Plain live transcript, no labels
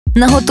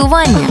На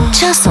готування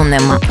часу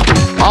нема.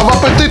 А в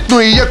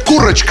апетитної є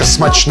курочка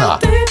смачна.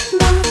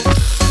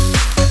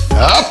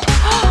 Ап!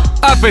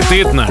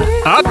 Апетитна.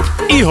 Ап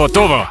і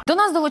готово. До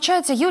нас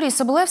долучається Юрій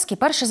Соболевський,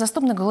 перший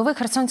заступник голови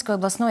Херсонської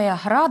обласної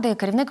ради,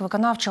 керівник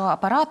виконавчого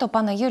апарату.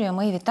 Пане Юрію,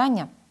 мої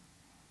вітання.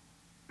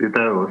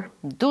 Вітаю вас.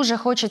 Дуже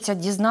хочеться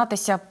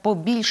дізнатися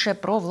побільше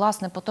про,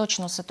 власне,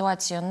 поточну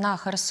ситуацію на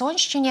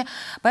Херсонщині.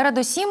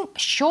 Передусім,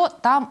 що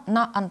там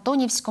на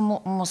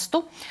Антонівському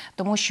мосту,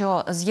 тому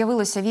що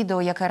з'явилося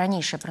відео, яке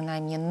раніше,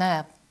 принаймні,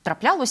 не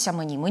траплялося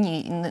мені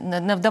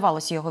не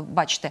вдавалося його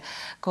бачити,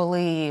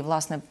 коли,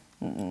 власне,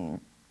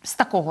 з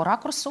такого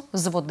ракурсу,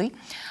 з води,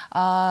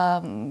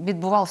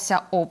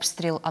 відбувався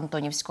обстріл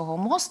Антонівського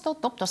мосту,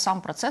 тобто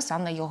сам процес, а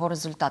не його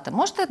результати.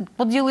 Можете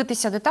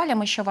поділитися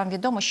деталями, що вам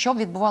відомо, що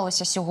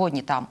відбувалося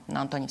сьогодні там, на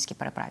Антонівській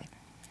переправі?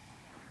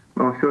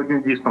 Ну,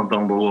 сьогодні дійсно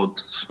там було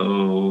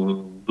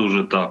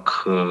дуже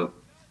так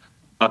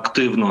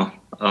активно,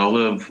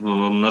 але,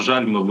 на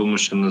жаль, ми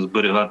вимушені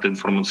зберігати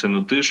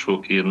інформаційну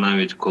тишу, і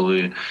навіть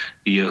коли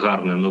є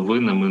гарні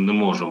новини, ми не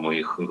можемо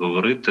їх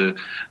говорити.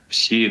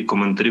 Всі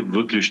коментарі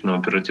виключно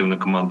оперативне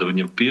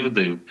командування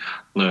 «Південь».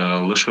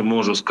 Лише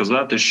можу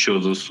сказати,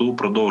 що ЗСУ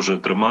продовжує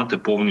тримати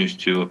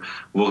повністю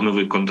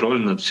вогневий контроль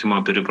над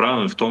всіма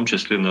переправами, в тому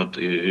числі над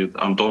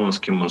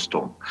Антонівським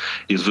мостом.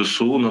 І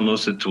ЗСУ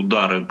наносить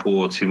удари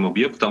по цим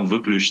об'єктам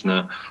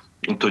виключно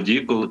тоді,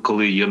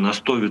 коли є на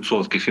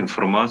 100%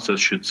 інформація,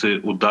 що ці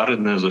удари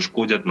не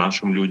зашкодять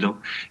нашим людям,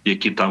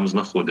 які там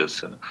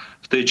знаходяться.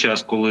 В той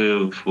час,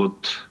 коли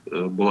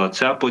була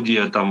ця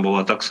подія, там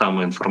була так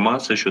само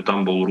інформація, що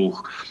там був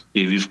рух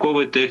і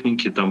військової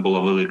техніки, там була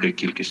велика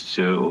кількість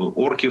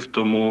орків,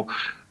 тому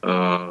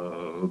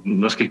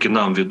наскільки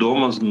нам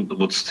відомо,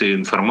 з цієї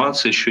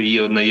інформації, що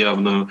є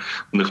наявною,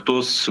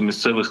 ніхто з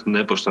місцевих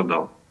не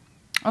постраждав.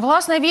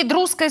 Власне, від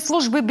руської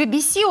служби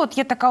BBC от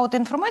є така от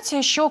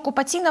інформація, що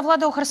окупаційна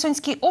влада у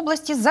Херсонській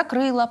області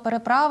закрила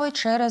переправи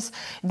через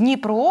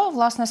Дніпро.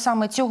 Власне,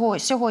 саме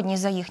сьогодні,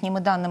 за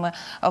їхніми даними,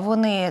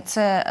 вони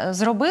це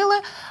зробили.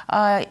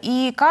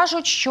 І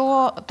кажуть,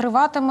 що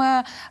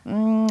триватиме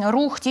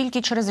рух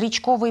тільки через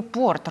річковий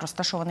порт,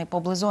 розташований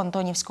поблизу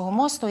Антонівського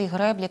мосту і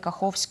греблі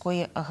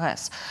Каховської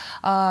ГЕС.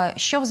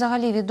 Що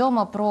взагалі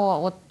відомо про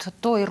от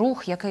той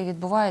рух, який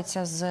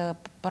відбувається з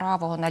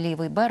правого на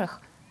лівий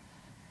берег?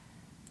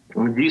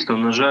 Дійсно,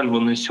 на жаль,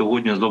 вони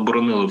сьогодні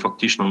заборонили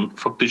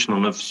фактично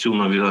на всю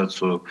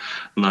навігацію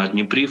на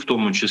Дніпрі, в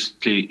тому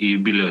числі і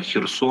біля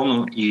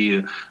Херсону.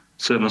 І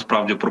це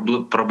насправді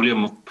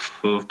проблема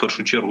в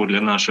першу чергу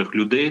для наших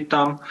людей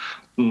там,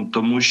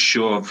 тому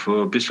що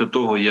після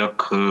того,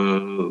 як,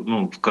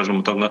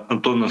 скажімо так,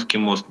 Антонівський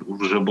мост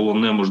вже було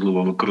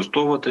неможливо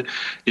використовувати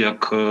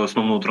як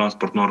основну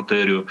транспортну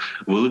артерію,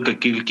 велика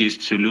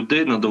кількість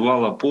людей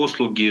надавала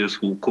послуги,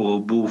 у кого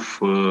був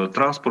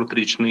транспорт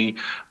річний,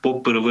 по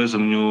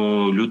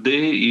перевезенню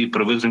людей і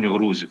перевезенню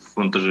грузів,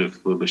 вантажів,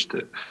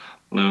 вибачте.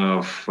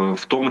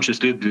 В тому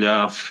числі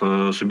для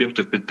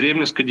суб'єктів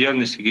підприємницької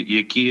діяльності,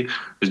 які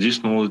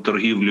здійснювали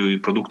торгівлю і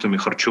продуктами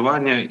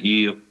харчування,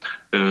 і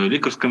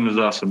лікарськими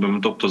засобами.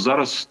 Тобто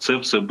зараз це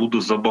все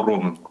буде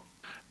заборонено.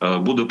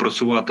 Буде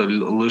працювати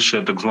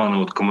лише так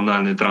званий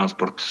комунальний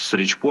транспорт з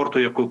річпорту,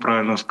 як ви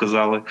правильно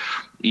сказали,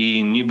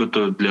 і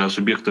нібито для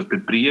суб'єктів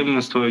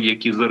підприємництва,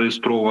 які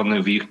зареєстровані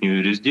в їхній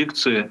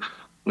юрисдикції,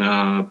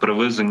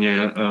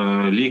 перевезення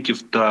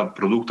ліків та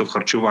продуктів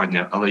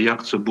харчування. Але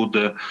як це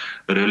буде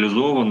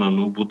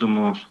реалізовано,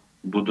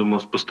 будемо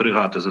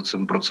спостерігати за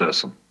цим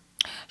процесом.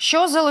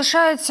 Що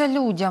залишається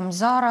людям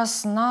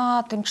зараз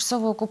на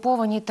тимчасово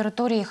окупованій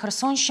території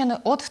Херсонщини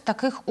от в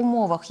таких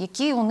умовах?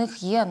 Який у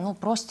них є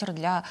простір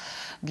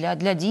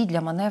для дій,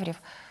 для маневрів?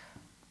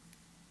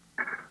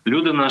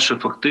 Люди наші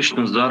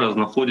фактично зараз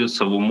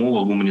знаходяться в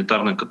умовах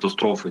гуманітарної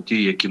катастрофи,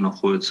 ті, які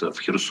знаходяться в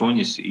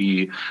Херсоні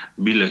і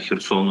біля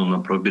Херсону на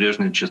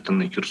правобережній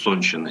частині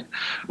Херсонщини.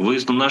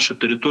 Виїзд на нашу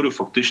територію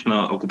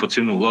фактично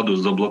окупаційною владою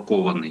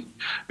заблокований.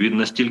 Він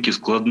настільки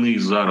складний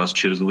зараз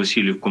через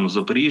Васильівку на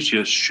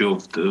Запоріжжя, що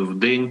в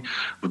день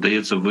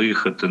вдається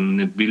виїхати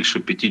не більше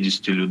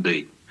 50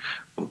 людей.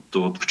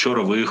 От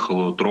вчора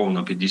виїхало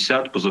ровно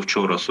 50,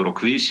 позавчора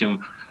 48,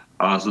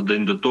 а за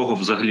день до того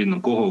взагалі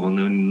нікого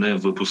вони не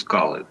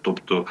випускали.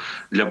 Тобто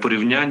для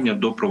порівняння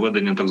до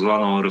проведення так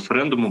званого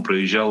референдуму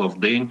приїжджало в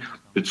день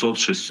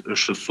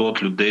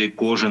 500-600 людей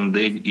кожен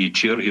день, і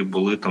черги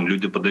були, там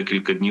люди по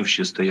декілька днів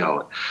ще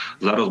стояли.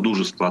 Зараз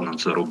дуже складно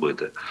це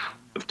робити.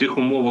 В тих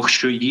умовах,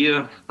 що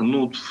є,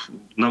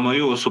 на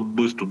мою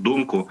особисту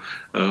думку,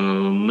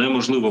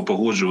 неможливо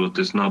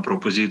погоджуватись на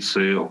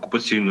пропозиції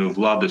окупаційної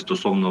влади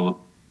стосовно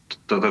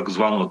так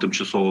званого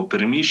тимчасового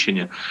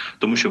переміщення,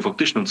 тому що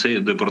фактично це є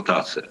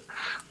депортація.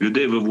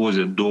 Людей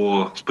вивозять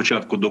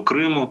спочатку до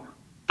Криму,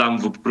 там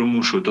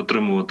примушують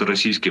отримувати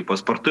російські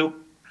паспорти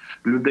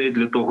людей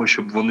для того,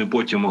 щоб вони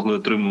потім могли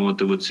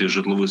отримувати ці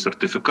житлові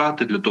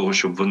сертифікати, для того,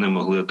 щоб вони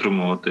могли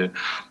отримувати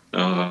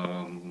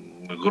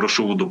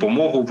грошову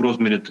допомогу в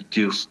розмірі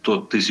тих 100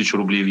 тисяч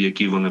рублів,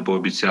 які вони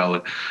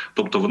пообіцяли.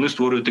 Тобто вони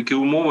створюють такі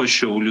умови,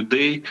 що у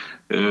людей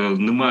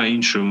немає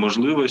іншої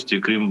можливості,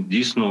 крім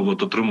дійсно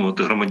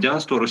отримувати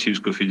громадянство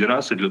Російської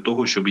Федерації для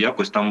того, щоб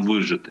якось там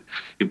вижити.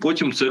 І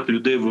потім цих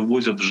людей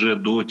вивозять вже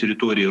до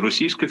території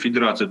Російської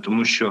Федерації,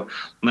 тому що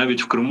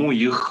навіть в Криму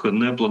їх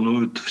не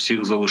планують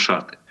всіх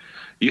залишати.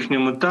 Їхня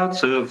мета –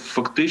 це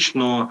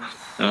фактично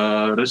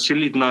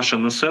розселити наше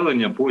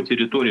населення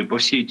по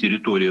всій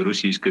території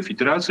Російської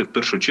Федерації. В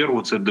першу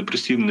чергу це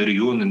депресивні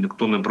регіони,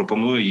 ніхто не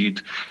пропонує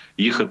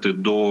їхати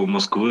до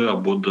Москви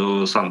або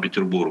до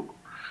Санкт-Петербургу.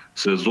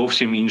 Це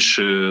зовсім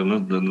інші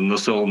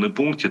населені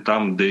пункти,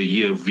 там, де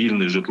є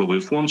вільний житловий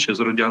фонд ще з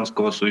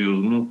Радянського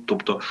Союзу. Ну,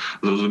 тобто,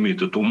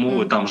 зрозумієте, то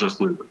умови там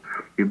жахливі.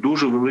 І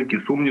дуже великий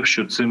сумнів,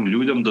 що цим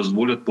людям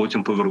дозволять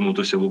потім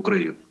повернутися в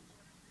Україну.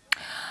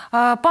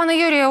 Пане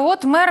Юрію,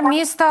 от мер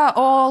міста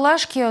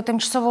Олешки,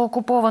 тимчасово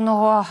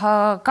окупованого,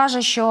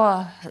 каже,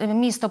 що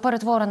місто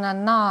перетворене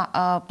на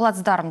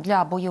плацдарм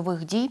для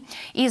бойових дій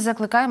і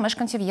закликає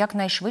мешканців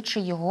якнайшвидше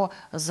його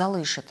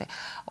залишити.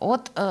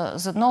 От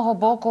з одного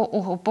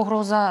боку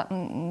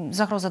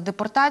загроза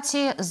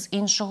депортації, з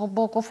іншого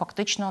боку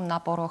фактично на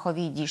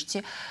пороховій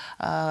діжці,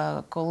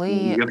 коли...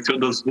 Якщо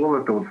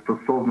дозволите, от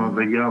стосовно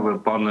заяви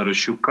пана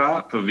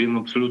Рощука, він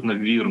абсолютно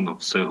вірно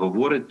все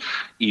говорить,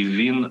 і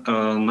він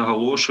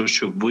наголошує,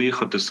 щоб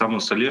виїхати саме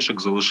з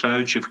Олешок,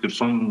 залишаючи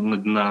в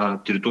на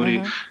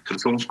території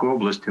Херсонської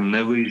області,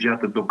 не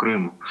виїжджати до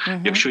Криму.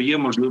 Якщо є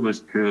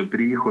можливість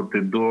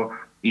приїхати до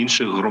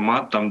інших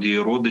громад, там, де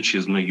є родичі,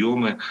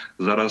 знайомі,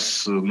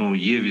 зараз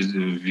є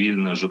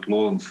вільне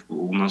житло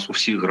у нас у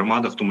всіх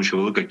громадах, тому що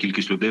велика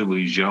кількість людей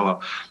виїжджала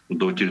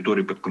до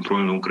території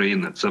підконтрольної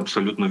України. Це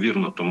абсолютно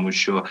вірно, тому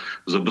що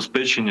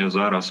забезпечення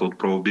зараз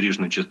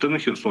правобережної частини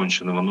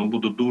Херсонщини, воно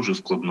буде дуже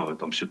складною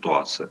там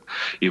ситуація.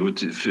 І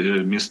от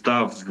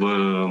міста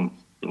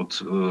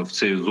в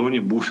цій зоні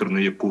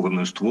буферної, яку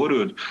вони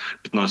створюють,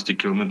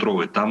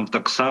 15-кілометровій, там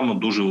так само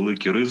дуже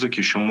великі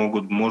ризики, що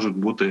можуть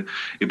бути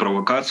і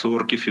провокації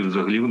орків, і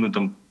взагалі вони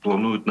там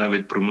планують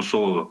навіть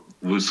примусове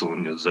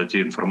виселення за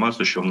тією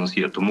інформацією, що в нас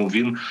є. Тому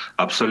він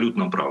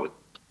абсолютно правий.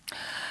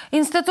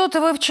 Інститут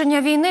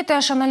вивчення війни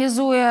теж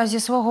аналізує зі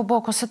свого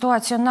боку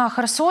ситуацію на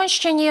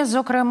Херсонщині.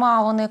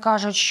 Зокрема, вони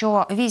кажуть,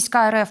 що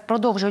війська РФ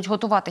продовжують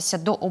готуватися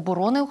до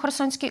оборони у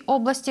Херсонській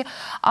області,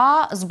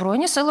 а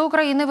Збройні сили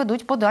України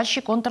ведуть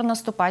подальші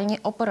контрнаступальні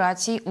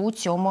операції у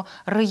цьому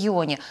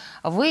регіоні.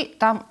 Ви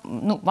там,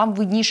 вам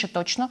видніше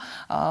точно,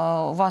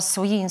 у вас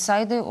свої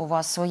інсайди, у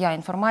вас своя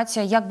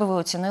інформація. Як би ви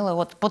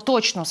оцінили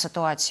поточну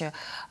ситуацію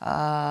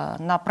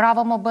на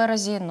правому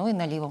березі, і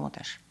на лівому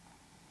теж?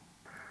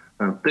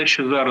 Те,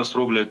 що зараз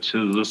роблять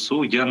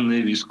ЗСУ, я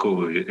не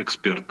військовий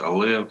експерт,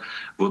 але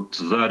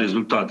за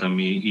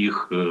результатами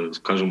їх,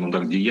 скажімо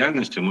так,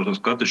 діяльності, можна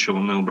сказати, що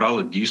вони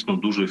обрали дійсно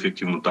дуже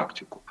ефективну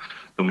тактику.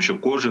 Тому що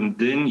кожен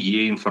день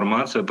є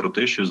інформація про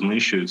те, що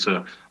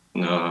знищуються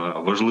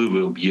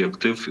важливі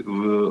об'єкти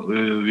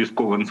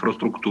військової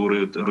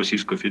інфраструктури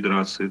Російської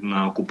Федерації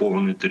на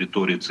окупованій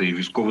території. Це і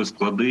військові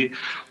склади,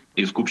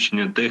 і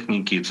скупчення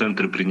техніки, і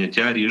центри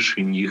прийняття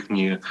рішень,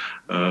 їхні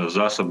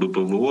засоби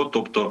ПВО.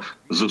 Тобто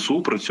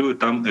ЗСУ працює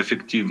там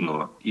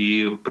ефективно.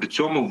 І при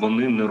цьому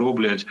вони не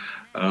роблять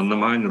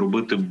намагань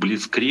робити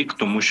бліцкриг,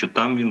 тому що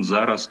там він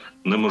зараз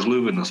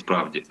неможливий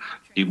насправді.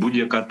 І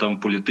будь-яка там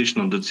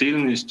політична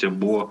доцільність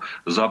або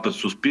запит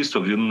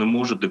суспільства, він не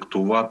може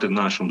диктувати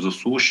нашим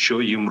ЗСУ,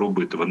 що їм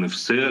робити. Вони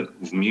все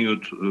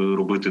вміють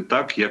робити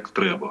так, як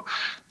треба.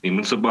 І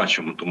ми це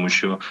бачимо, тому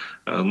що,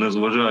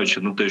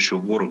 незважаючи на те, що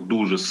ворог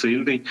дуже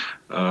сильний,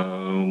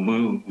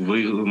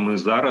 ми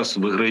зараз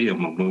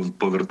виграємо, ми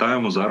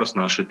повертаємо зараз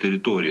наші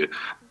території.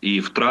 І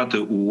втрати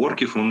у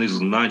орків,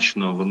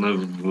 вони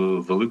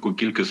в велику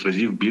кількість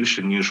разів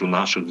більше, ніж у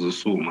наших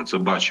ЗСУ. Ми це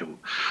бачимо.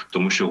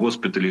 Тому що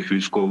госпіталі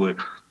військові,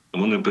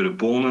 вони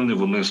переповнені,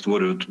 вони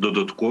створюють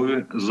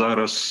додаткові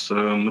зараз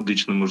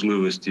медичні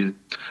можливості,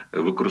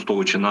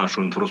 використовуючи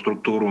нашу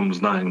інфраструктуру. Ми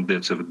знаємо, де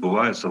це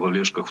відбувається, в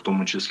Олешках в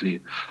тому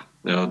числі.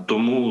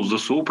 Тому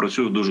ЗСУ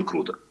працює дуже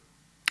круто.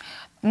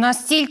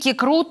 Настільки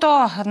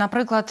круто,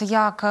 наприклад,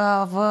 як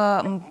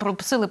в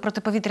сили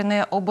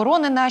протиповітряної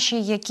оборони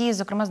наші, які,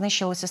 зокрема,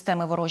 знищили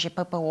системи ворожі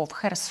ППО в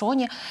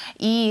Херсоні.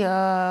 І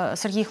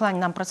Сергій Хлань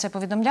нам про це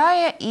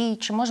повідомляє. І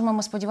чи можемо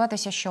ми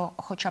сподіватися, що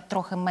хоча б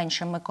трохи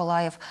менше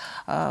Миколаїв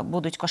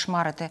будуть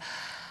кошмарити?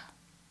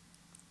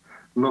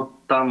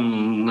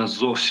 Там не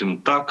зовсім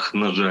так,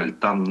 на жаль.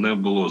 Там не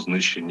було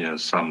знищення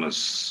саме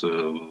з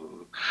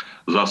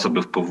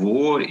засобів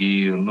ПВО,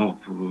 і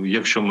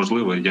якщо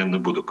можливо, я не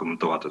буду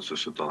коментувати цю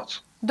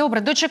ситуацію.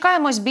 Добре,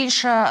 дочекаємось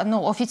більше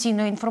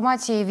офіційної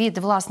інформації від,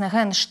 власне,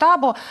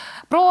 Генштабу.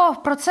 Про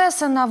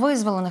процеси на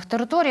визволених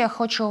територіях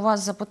хочу у вас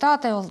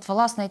запитати,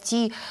 власне,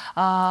 ті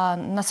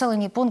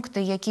населені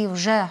пункти, які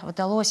вже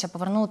вдалося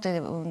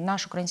повернути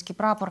наш український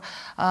прапор.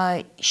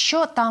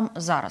 Що там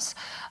зараз?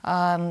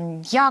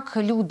 Як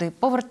люди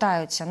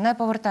повертаються, не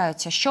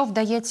повертаються? Що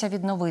вдається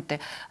відновити?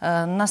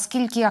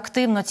 Наскільки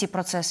активно ці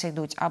процеси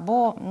йдуть?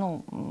 Або,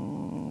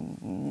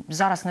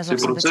 зараз не Ці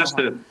зовсім до цього?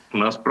 процеси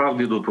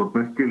насправді йдуть от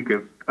настільки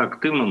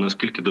активно,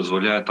 наскільки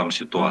дозволяє там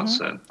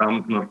ситуація.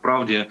 Там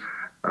насправді,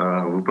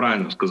 ви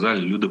правильно сказали,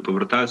 люди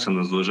повертаються,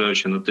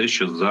 незважаючи на те,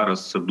 що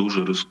зараз це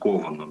дуже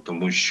ризиковано,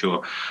 тому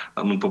що,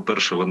 ну,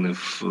 по-перше, вони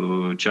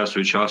час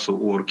від часу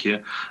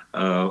орки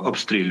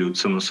обстрілюють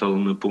ці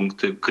населені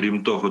пункти.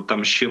 Крім того,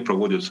 там ще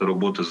проводяться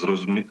роботи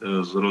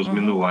з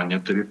розмінування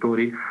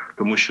територій,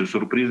 тому що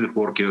сюрпризів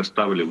орки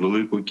оставили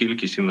велику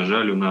кількість, і, на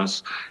жаль, у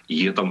нас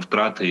є там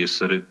втрати і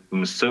серед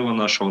місцевого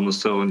нашого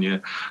населення,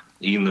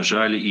 і, на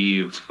жаль,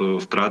 і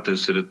втрати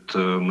серед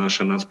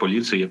нашої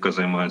нацполіції, яка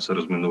займається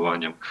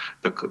розмінуванням.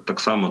 Так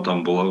само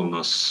там була у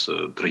нас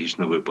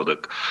трагічний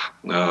випадок.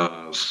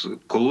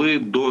 Коли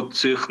до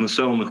цих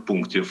населених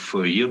пунктів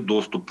є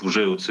доступ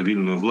вже у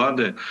цивільної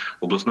влади,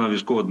 обласна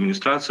військова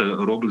адміністрація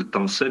робить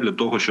там все для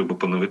того, щоб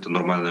поновити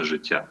нормальне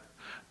життя.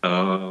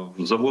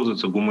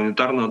 Завозиться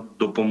гуманітарна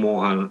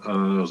допомога,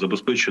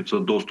 забезпечується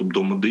доступ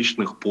до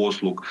медичних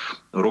послуг,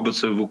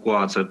 робиться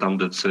евакуація там,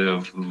 де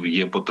це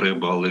є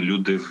потреба, але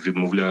люди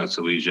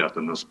відмовляються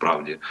виїжджати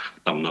насправді.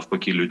 Там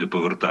навпаки люди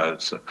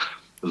повертаються.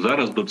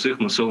 Зараз до цих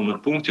населених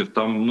пунктів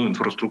там, ну,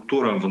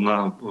 інфраструктура,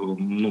 вона,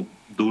 ну,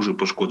 дуже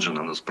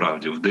пошкоджена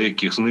насправді. В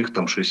деяких з них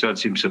там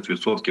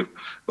 60-70%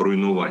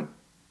 руйнувань.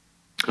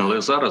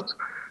 Але зараз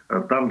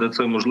там, де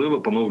це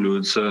можливо,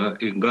 поновлюється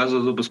і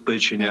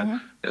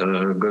газозабезпечення,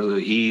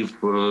 і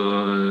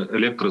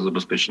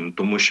електрозабезпечення,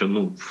 тому що,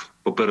 ну,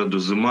 попереду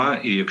зима,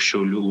 і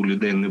якщо у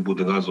людей не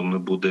буде газу, не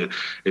буде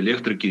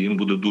електрики, їм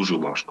буде дуже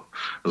важко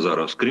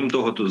зараз. Крім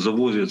того, тут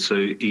завозяться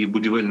і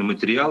будівельні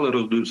матеріали,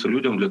 роздаються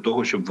людям для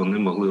того, щоб вони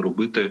могли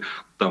робити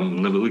там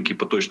невеликий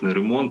поточний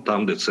ремонт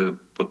там, де це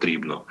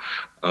потрібно.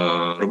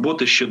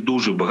 Роботи ще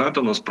дуже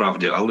багато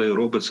насправді, але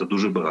робиться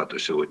дуже багато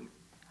сьогодні.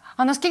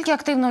 А наскільки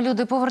активно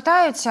люди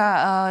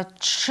повертаються?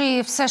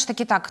 Чи все ж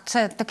таки так,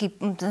 це такий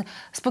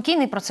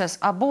спокійний процес?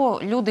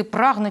 Або люди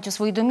прагнуть у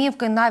свої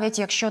домівки, навіть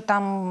якщо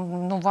там,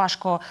 ну,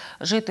 важко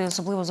жити,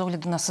 особливо з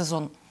огляду на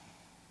сезон?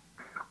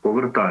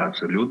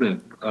 Повертаються люди.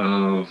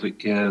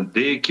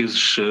 Деякі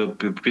ж,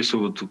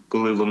 після,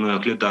 коли вони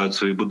оглядають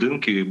свої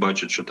будинки і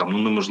бачать, що там, ну,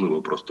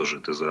 неможливо просто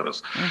жити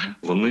зараз,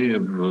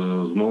 вони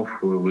знов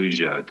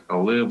виїжджають.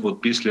 Але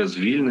от після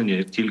звільнення,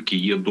 як тільки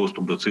є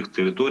доступ до цих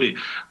територій,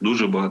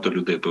 дуже багато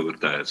людей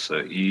повертається.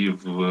 І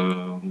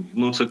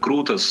ну, це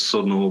круто з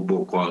одного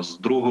боку, а з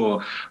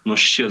другого, ну,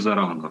 ще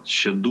зарано,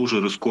 ще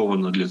дуже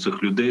ризиковано для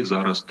цих людей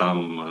зараз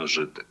там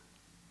жити.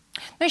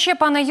 Ну і ще,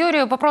 пане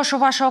Юрію, попрошу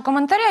вашого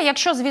коментаря,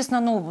 якщо,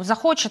 звісно, ну,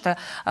 захочете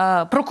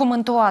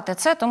прокоментувати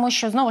це, тому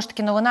що, знову ж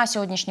таки, новина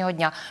сьогоднішнього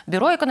дня.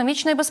 Бюро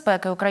економічної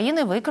безпеки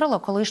України викрило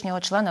колишнього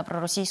члена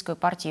проросійської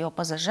партії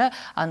ОПЗЖ,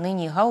 а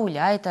нині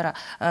гауляйтера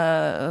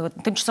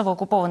тимчасово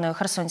окупованої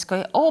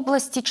Херсонської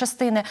області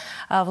частини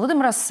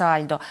Володимира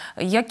Сальдо.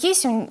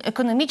 Якісь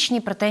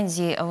економічні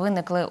претензії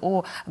виникли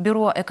у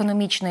Бюро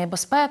економічної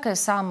безпеки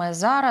саме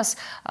зараз.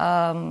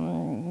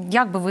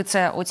 Як би ви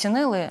це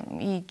оцінили?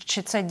 І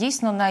чи це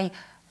дійсно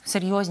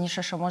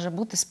найсерйозніше, що може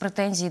бути з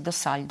претензій до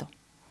Сальдо?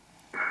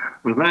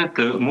 Ви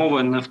знаєте,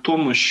 мова не в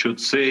тому, що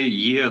це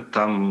є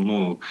там,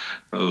 ну,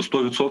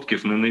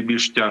 100% не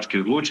найбільш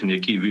тяжкий злочин,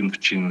 який він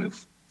вчинив.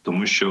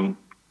 Тому що,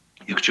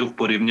 якщо в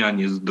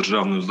порівнянні з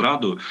державною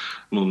зрадою,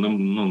 ну,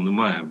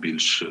 немає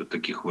більш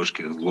таких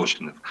важких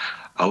злочинів.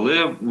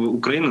 Але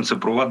Україна – це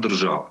правова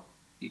держава,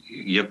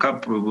 яка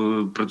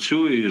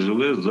працює і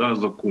живе за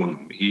законом.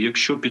 І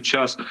якщо під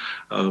час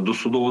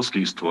досудового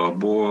слідства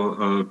або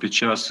під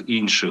час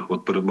інших,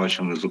 от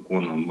передбачених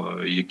законом,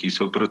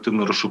 якісь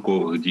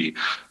оперативно-розшукових дій,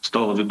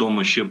 стало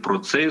відомо ще про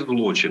цей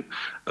злочин,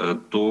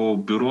 то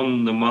бюро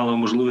не мало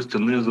можливості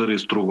не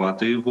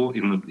зареєструвати його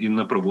і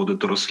не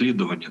проводити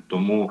розслідування.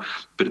 Тому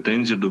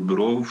претензій до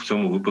бюро в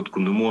цьому випадку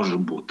не може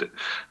бути.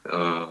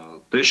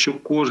 Те, що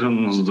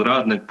кожен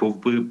зрадник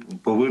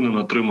повинен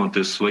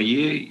отримати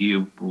своє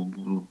і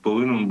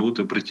повинен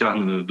бути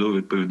притягнений до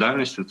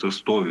відповідальності, це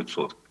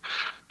 100%.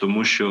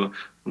 Тому що,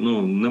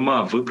 ну,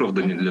 нема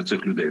виправдання для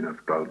цих людей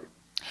насправді.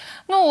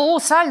 Ну, у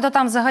Сальдо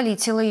там взагалі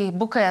цілий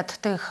букет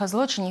тих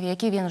злочинів,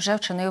 які він вже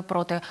вчинив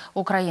проти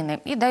України.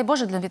 І дай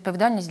Боже, для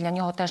відповідальність для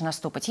нього теж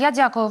наступить. Я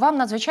дякую вам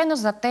надзвичайно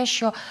за те,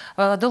 що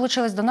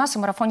долучились до нас у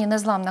марафоні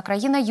 «Незламна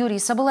країна». Юрій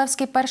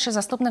Соболевський, перший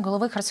заступник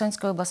голови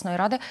Херсонської обласної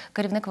ради,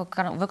 керівник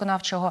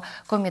виконавчого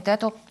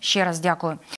комітету. Ще раз дякую.